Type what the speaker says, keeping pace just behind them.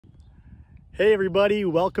Hey everybody,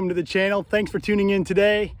 welcome to the channel. Thanks for tuning in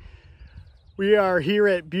today. We are here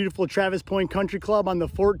at beautiful Travis Point Country Club on the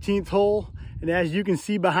 14th hole. And as you can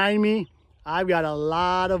see behind me, I've got a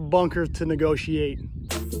lot of bunkers to negotiate.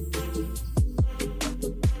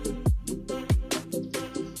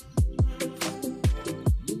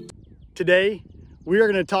 Today, we are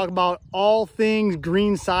going to talk about all things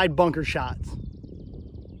greenside bunker shots.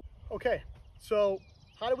 Okay, so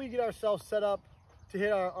how do we get ourselves set up to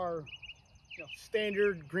hit our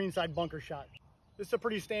standard greenside bunker shot? This is a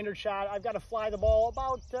pretty standard shot. I've got to fly the ball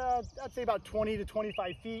about, I'd say about 20 to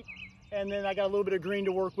 25 feet. And then I got a little bit of green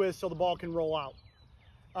to work with so the ball can roll out.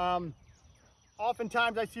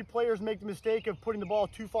 Oftentimes I see players make the mistake of putting the ball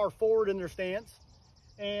too far forward in their stance.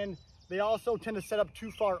 And they also tend to set up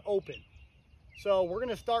too far open. So we're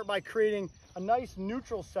gonna start by creating a nice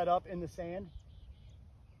neutral setup in the sand.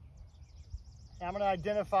 And I'm gonna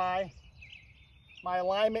identify my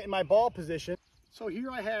alignment and my ball position. So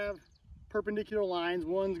here I have perpendicular lines.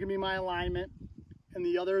 One's gonna be my alignment and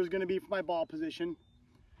the other is gonna be for my ball position.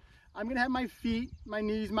 I'm gonna have my feet, my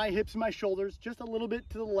knees, my hips, and my shoulders just a little bit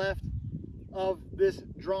to the left of this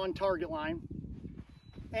drawn target line.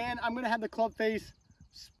 And I'm gonna have the club face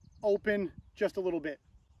open just a little bit.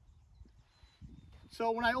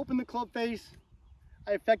 So when I open the club face,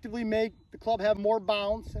 I effectively make the club have more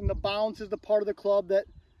bounce, and the bounce is the part of the club that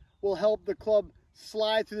will help the club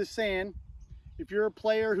slide through the sand. If you're a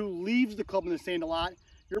player who leaves the club in the sand a lot,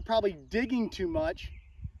 you're probably digging too much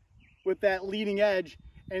with that leading edge,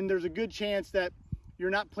 and there's a good chance that you're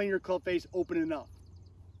not playing your club face open enough.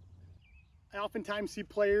 I oftentimes see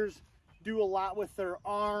players do a lot with their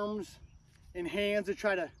arms and hands to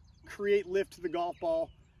try to create lift to the golf ball.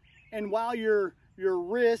 And while your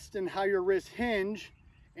wrist and how your wrists hinge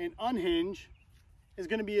and unhinge is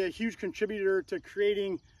going to be a huge contributor to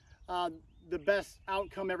creating the best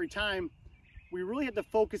outcome every time, we really have to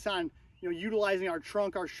focus on utilizing our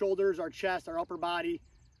trunk, our shoulders, our chest, our upper body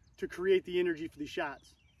to create the energy for these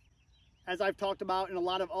shots. As I've talked about in a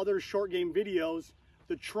lot of other short game videos,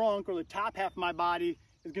 the trunk or the top half of my body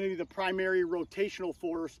is going to be the primary rotational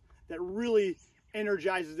force that really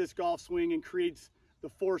energizes this golf swing and creates the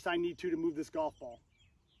force I need to move this golf ball.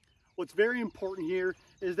 What's very important here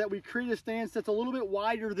is that we create a stance that's a little bit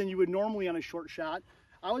wider than you would normally on a short shot.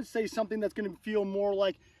 I would say something that's going to feel more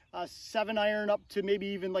like a 7-iron up to maybe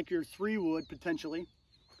even like your 3 wood potentially,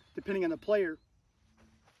 depending on the player.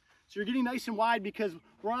 So you're getting nice and wide because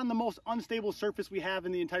we're on the most unstable surface we have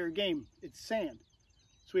in the entire game. It's sand.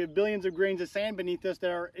 So we have billions of grains of sand beneath us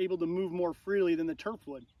that are able to move more freely than the turf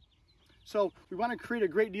would. So we want to create a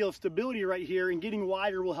great deal of stability right here, and getting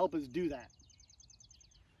wider will help us do that.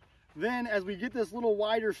 Then as we get this little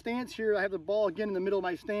wider stance here, I have the ball again in the middle of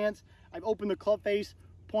my stance. I've opened the club face,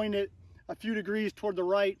 pointed it a few degrees toward the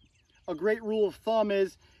right. A great rule of thumb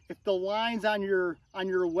is if the lines on your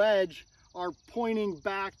wedge are pointing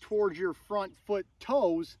back towards your front foot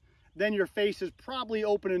toes, then your face is probably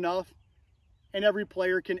open enough, and every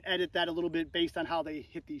player can edit that a little bit based on how they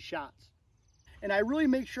hit these shots. And I really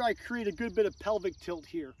make sure I create a good bit of pelvic tilt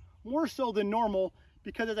here, more so than normal,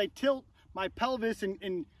 because as I tilt my pelvis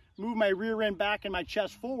and move my rear end back and my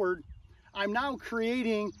chest forward, I'm now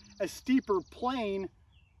creating a steeper plane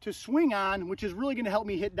to swing on, which is really going to help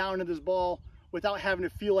me hit down into this ball without having to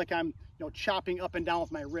feel like I'm chopping up and down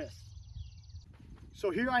with my wrists. So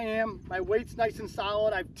here I am, my weight's nice and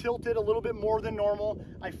solid. I've tilted a little bit more than normal.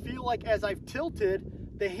 I feel like as I've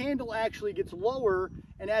tilted, the handle actually gets lower,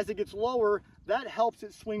 and as it gets lower, that helps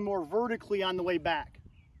it swing more vertically on the way back.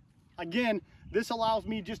 Again, this allows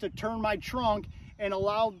me just to turn my trunk and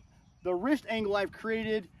allow the wrist angle I've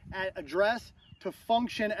created at address to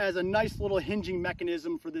function as a nice little hinging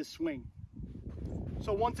mechanism for this swing.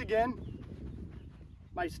 So once again,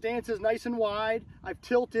 my stance is nice and wide. I've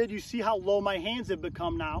tilted. You see how low my hands have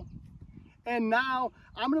become now. And now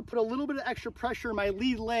I'm going to put a little bit of extra pressure in my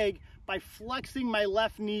lead leg by flexing my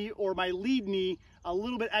left knee or my lead knee a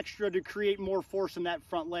little bit extra to create more force in that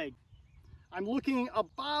front leg. I'm looking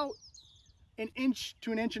about 1 inch to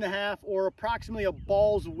 1.5 inches or approximately a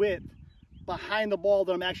ball's width behind the ball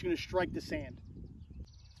that I'm actually going to strike the sand.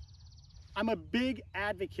 I'm a big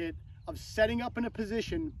advocate of setting up in a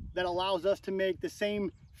position that allows us to make the same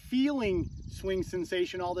feeling swing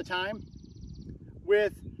sensation all the time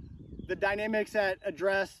with the dynamics at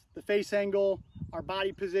address, the face angle, our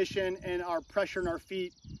body position, and our pressure in our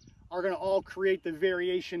feet are going to all create the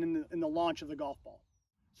variation in the launch of the golf ball.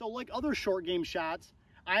 So like other short game shots,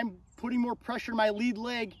 I'm putting more pressure in my lead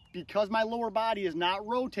leg because my lower body is not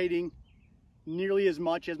rotating nearly as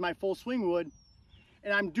much as my full swing would.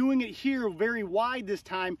 And I'm doing it here very wide this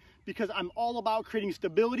time because I'm all about creating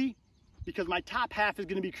stability because my top half is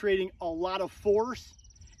going to be creating a lot of force,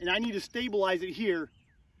 and I need to stabilize it here,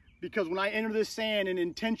 because when I enter this sand and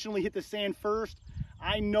intentionally hit the sand first,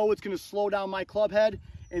 I know it's going to slow down my club head.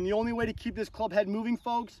 And the only way to keep this club head moving,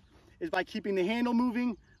 folks, is by keeping the handle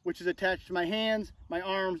moving, which is attached to my hands, my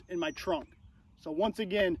arms, and my trunk. So once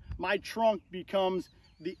again, my trunk becomes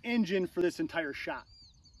the engine for this entire shot.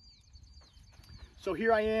 So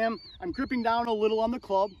here I am, I'm gripping down a little on the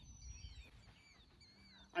club.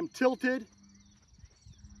 I'm tilted.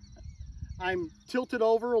 I'm tilted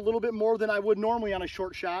over a little bit more than I would normally on a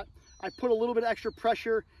short shot. I put a little bit extra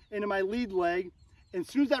pressure into my lead leg. And as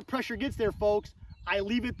soon as that pressure gets there, folks, I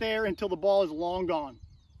leave it there until the ball is long gone.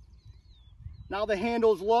 Now the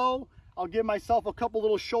handle's low. I'll give myself a couple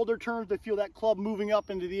little shoulder turns to feel that club moving up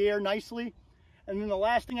into the air nicely. And then the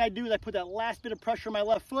last thing I do is I put that last bit of pressure on my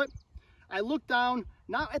left foot. I look down,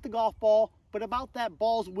 not at the golf ball, but about that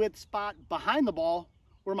ball's width spot behind the ball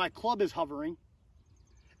where my club is hovering.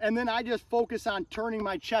 And then I just focus on turning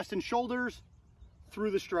my chest and shoulders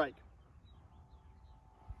through the strike.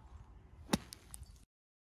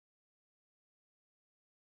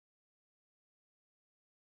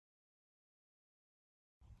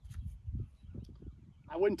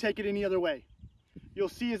 I wouldn't take it any other way. You'll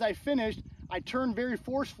see as I finished, I turned very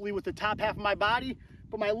forcefully with the top half of my body,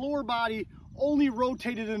 but my lower body only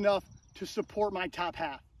rotated enough to support my top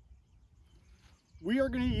half. We are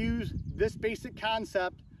going to use this basic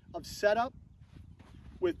concept of setup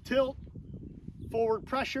with tilt, forward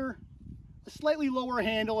pressure, a slightly lower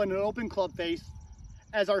handle, and an open club face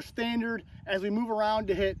as our standard as we move around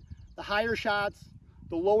to hit the higher shots,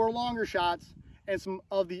 the lower longer shots, and some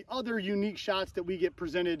of the other unique shots that we get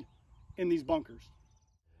presented in these bunkers.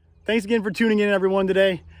 Thanks again for tuning in, everyone,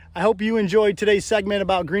 today. I hope you enjoyed today's segment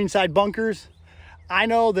about greenside bunkers. I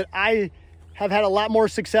know that I have had a lot more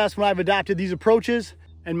success when I've adopted these approaches,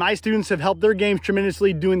 and my students have helped their games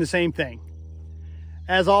tremendously doing the same thing.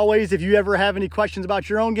 As always, if you ever have any questions about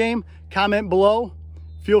your own game, comment below.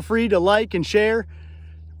 Feel free to like and share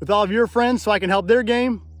with all of your friends so I can help their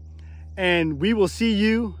game. And we will see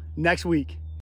you next week.